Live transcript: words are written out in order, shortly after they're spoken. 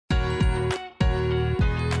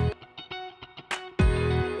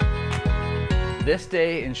This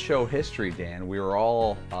day in show history, Dan, we were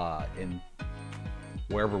all in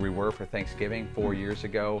wherever we were for Thanksgiving 4 years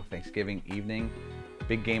ago, Thanksgiving evening.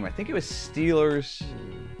 Big game. I think it was Steelers,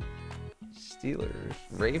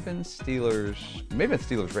 Ravens, maybe it's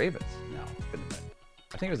Steelers, Ravens. No, couldn't have been.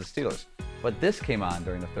 I think it was the Steelers. But this came on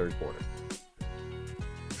during the third quarter.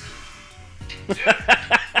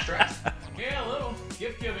 Yeah, a little.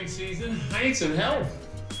 Gift-giving season. I need some help.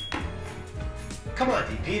 Come on,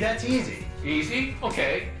 DP, that's easy. Easy?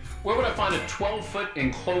 Okay. Where would I find a 12-foot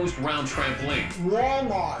enclosed round trampoline?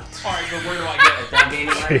 Walmart. All right, but where do I get it? That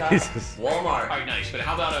gaming laptop? Walmart. All right, nice. But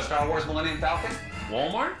how about a Star Wars Millennium Falcon?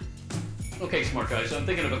 Walmart? Okay, smart guys. I'm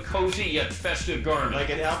thinking of a cozy yet festive garment. Like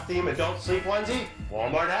an elf-themed adult sleep onesie?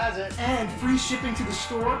 Walmart has it. And free shipping to the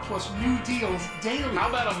store plus new deals daily. How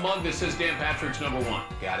about a mug that says Dan Patrick's #1?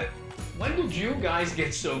 Got it. When did you guys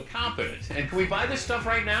get so confident? And can we buy this stuff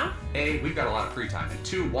right now? A, we've got a lot of free time. And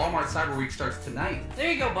 2, Walmart Cyber Week starts tonight.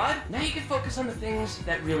 There you go, bud. Now you can focus on the things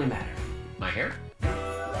that really matter. My hair?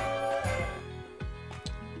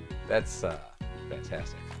 That's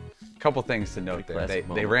fantastic. Couple things to note there.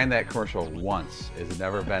 They ran that commercial once. It's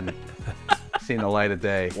never been seen the light of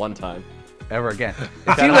day. One time. Ever again.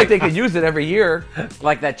 It seemed like they could use it every year.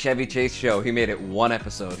 Like that Chevy Chase show. He made it one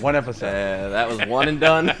episode. One episode. That was one and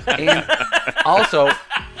done. And also,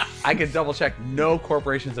 I could double check, no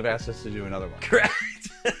corporations have asked us to do another one. Correct.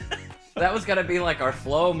 That was gonna be like our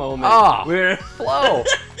flow moment. Oh, We're flow.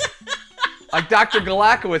 Like Dr.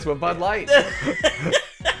 Galakowitz with Bud Light.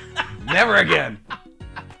 Never again.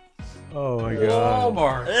 Oh my God.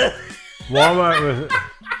 Walmart.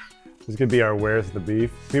 Was going to be our Where's the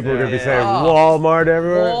Beef. People are going to be saying Walmart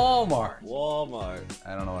everywhere. Walmart.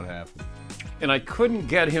 I don't know what happened. And I couldn't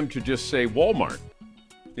get him to just say Walmart.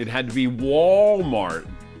 It had to be Walmart.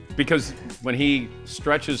 Because when he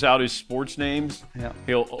stretches out his sports names,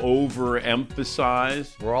 he'll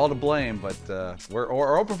overemphasize. We're all to blame, but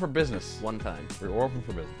we're open for business. One time. We're open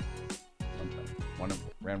for business. One time.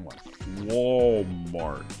 Ran once.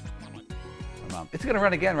 Walmart. Mom. It's gonna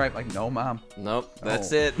run again, right? Like, no, Mom. Nope,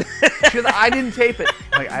 that's it. Because I didn't tape it.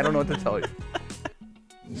 Like, I don't know what to tell you.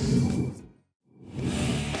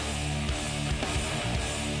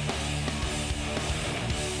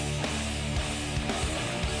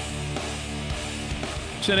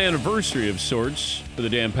 It's an anniversary of sorts for the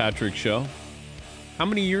Dan Patrick Show. How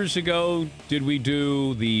many years ago did we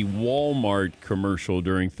do the Walmart commercial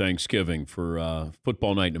during Thanksgiving for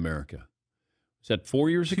Football Night in America? Is that 4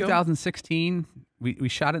 years ago? 2016. We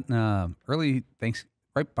shot it in right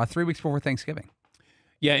about 3 weeks before Thanksgiving.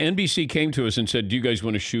 Yeah, NBC came to us and said, do you guys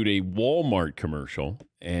want to shoot a Walmart commercial?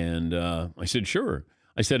 And I said, sure.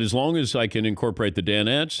 I said, as long as I can incorporate the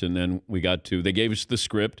Danettes. And then they gave us the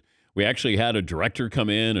script. We actually had a director come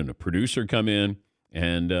in and a producer come in.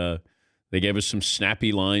 And they gave us some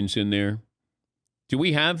snappy lines in there. Do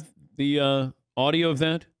we have the audio of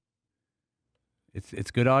that? It's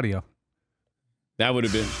good audio. That would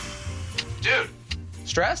have been. Dude,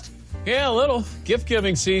 stressed? Yeah, a little.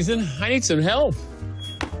 Gift-giving season. I need some help.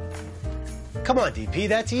 Come on, DP,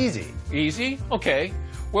 that's easy. Easy? Okay.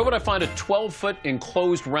 Where would I find a 12-foot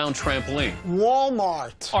enclosed round trampoline?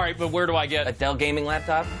 Walmart. All right, but where do I get A it? Dell gaming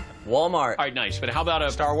laptop? Walmart. All right, nice. But how about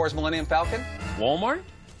a Star Wars Millennium Falcon? Walmart?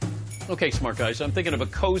 Okay, smart guys. I'm thinking of a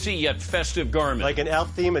cozy yet festive garment. Like an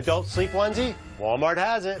elf-themed adult sleep onesie? Walmart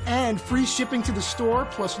has it. And free shipping to the store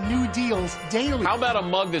plus new deals daily. How about a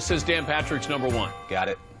mug that says Dan Patrick's #1? Got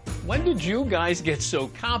it. When did you guys get so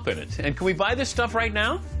confident? And can we buy this stuff right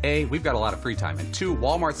now? A, we've got a lot of free time. And 2,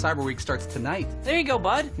 Walmart Cyber Week starts tonight. There you go,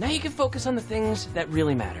 bud. Now you can focus on the things that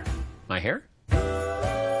really matter. My hair?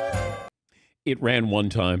 It ran one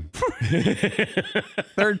time.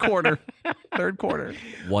 Third quarter.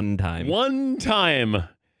 One time. One time.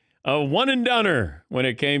 A one-and-doneer when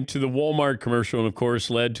it came to the Walmart commercial, and, of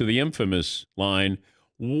course, led to the infamous line,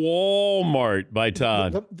 Walmart by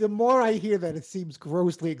Todd. The more I hear that, it seems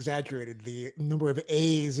grossly exaggerated, the number of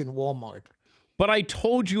A's in Walmart. But I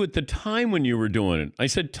told you at the time when you were doing it, I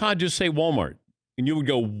said, Todd, just say Walmart. And you would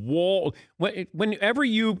go, whenever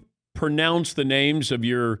you pronounce the names of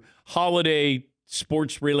your holiday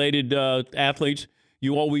sports-related athletes,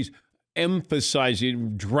 you always emphasize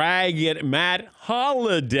it, drag it, Matt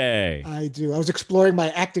Holiday. I do. I was exploring my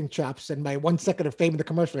acting chops and my 1 second of fame in the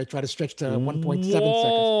commercial. I try to stretch to 1.7 seconds.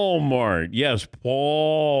 Walmart. Yes,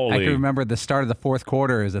 Paulie. I can remember the start of the fourth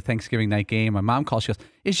quarter is a Thanksgiving night game. My mom calls. She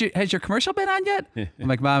goes, has your commercial been on yet? I'm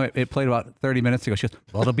like, Mom, it played about 30 minutes ago. She goes,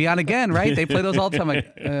 well, it'll be on again, right? They play those all the time. I'm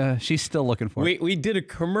like, she's still looking for it. We did a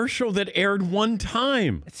commercial that aired one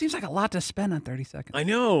time. It seems like a lot to spend on 30 seconds. I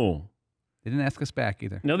know. They didn't ask us back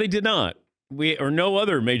either. No, they did not. no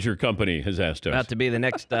other major company has asked us. About to be the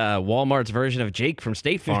next Walmart's version of Jake from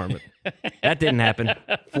State Farm. That didn't happen.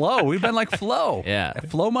 Flo. We've been like Flo. Yeah.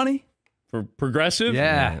 Flo money? For Progressive?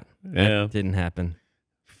 Yeah. That didn't happen.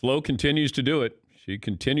 Flo continues to do it. She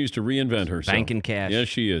continues to reinvent herself. Banking cash. Yes,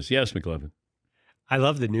 she is. Yes, McLevin. I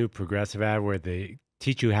love the new Progressive ad where they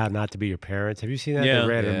teach you how not to be your parents. Have you seen that? Yeah. They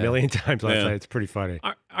ran it a million times last night. It's pretty funny.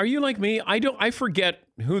 Are you like me? I forget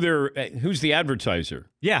who's the advertiser.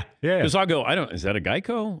 Yeah. Because I'll go, is that a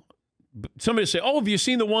Geico? Somebody say, have you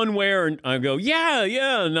seen the one where? And I go, yeah.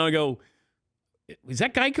 And I go, is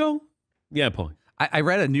that Geico? Yeah, Paul. I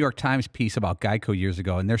read a New York Times piece about Geico years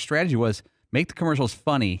ago, and their strategy was make the commercials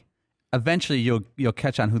funny. Eventually, you'll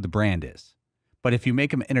catch on who the brand is. But if you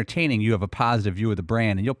make them entertaining, you have a positive view of the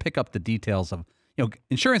brand, and you'll pick up the details of,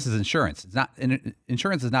 insurance is insurance. It's not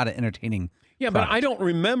insurance is not an entertaining. Yeah, product. but I don't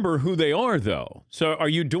remember who they are though. So are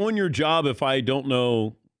you doing your job if I don't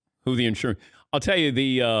know who the insurance? I'll tell you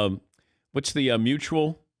the what's the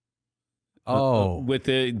mutual? With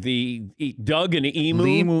the Doug and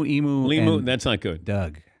Emu. Emu. That's not good.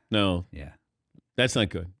 Doug. No. Yeah. That's not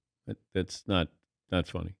good. That's not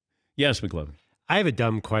funny. Yes, McLevin. I have a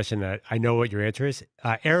dumb question that I know what your answer is.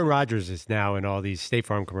 Aaron Rodgers is now in all these State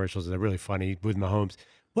Farm commercials that are really funny with Mahomes.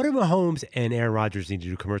 What do Mahomes and Aaron Rodgers need to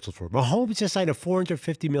do commercials for? Mahomes just signed a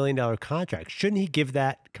 $450 million contract. Shouldn't he give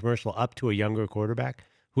that commercial up to a younger quarterback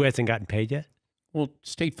who hasn't gotten paid yet? Well,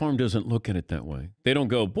 State Farm doesn't look at it that way. They don't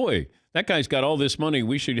go, boy, that guy's got all this money.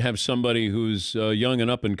 We should have somebody who's young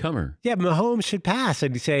and up-and-comer. Yeah, Mahomes should pass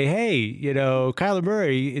and say, hey, Kyler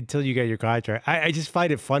Murray, until you get your contract. I just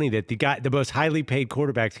find it funny that the most highly paid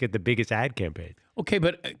quarterbacks get the biggest ad campaign. Okay,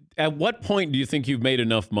 but at what point do you think you've made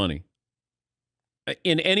enough money?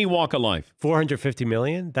 In any walk of life? $450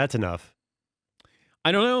 million? That's enough.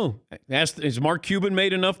 I don't know. Has Mark Cuban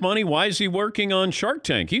made enough money? Why is he working on Shark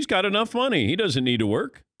Tank? He's got enough money. He doesn't need to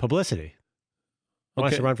work. Publicity. He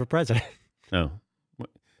wants to run for president. No.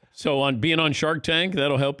 So being on Shark Tank,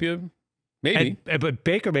 that'll help you? Maybe. But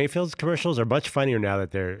Baker Mayfield's commercials are much funnier now that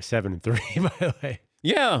they're 7-3, by the way.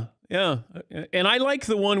 Yeah. And I like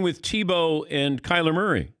the one with Tebow and Kyler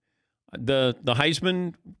Murray. The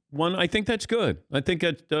Heisman one, I think that's good. I think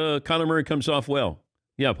that Kyler Murray comes off well.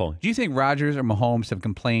 Yeah, Paul. Do you think Rodgers or Mahomes have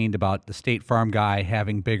complained about the State Farm guy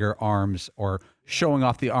having bigger arms or showing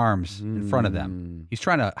off the arms in front of them? He's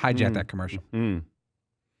trying to hijack that commercial.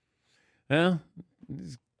 Well,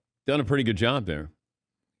 he's done a pretty good job there.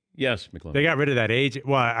 Yes, McLean. They got rid of that age.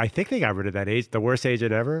 Well, I think they got rid of that age, the worst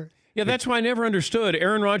agent ever. Yeah, that's why I never understood.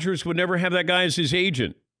 Aaron Rodgers would never have that guy as his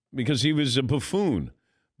agent because he was a buffoon.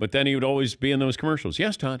 But then he would always be in those commercials.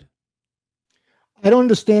 Yes, Todd? I don't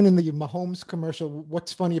understand in the Mahomes commercial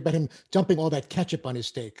what's funny about him dumping all that ketchup on his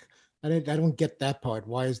steak. I don't get that part.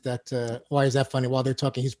 Why is that funny? While they're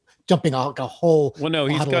talking, he's dumping a whole. Well, no,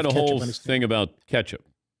 he's got a whole thing about ketchup.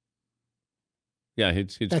 Yeah,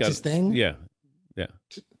 that's his thing. Yeah.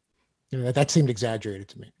 That seemed exaggerated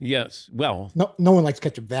to me. Yes. Well, no one likes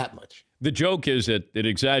ketchup that much. The joke is that it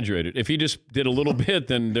exaggerated. If he just did a little bit,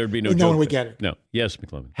 then there'd be no joke. No one would get it. No. Yes,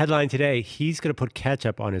 McLevin. Headline today, he's going to put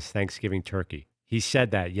ketchup on his Thanksgiving turkey. He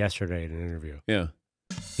said that yesterday in an interview. Yeah.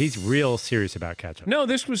 He's real serious about ketchup. No,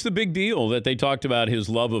 this was the big deal that they talked about his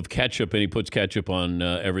love of ketchup, and he puts ketchup on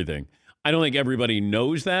everything. I don't think everybody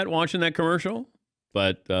knows that watching that commercial,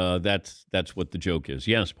 but that's what the joke is.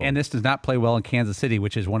 Yes, Paul. And this does not play well in Kansas City,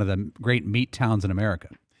 which is one of the great meat towns in America.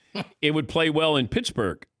 It would play well in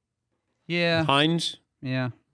Pittsburgh. Yeah. Heinz. Yeah.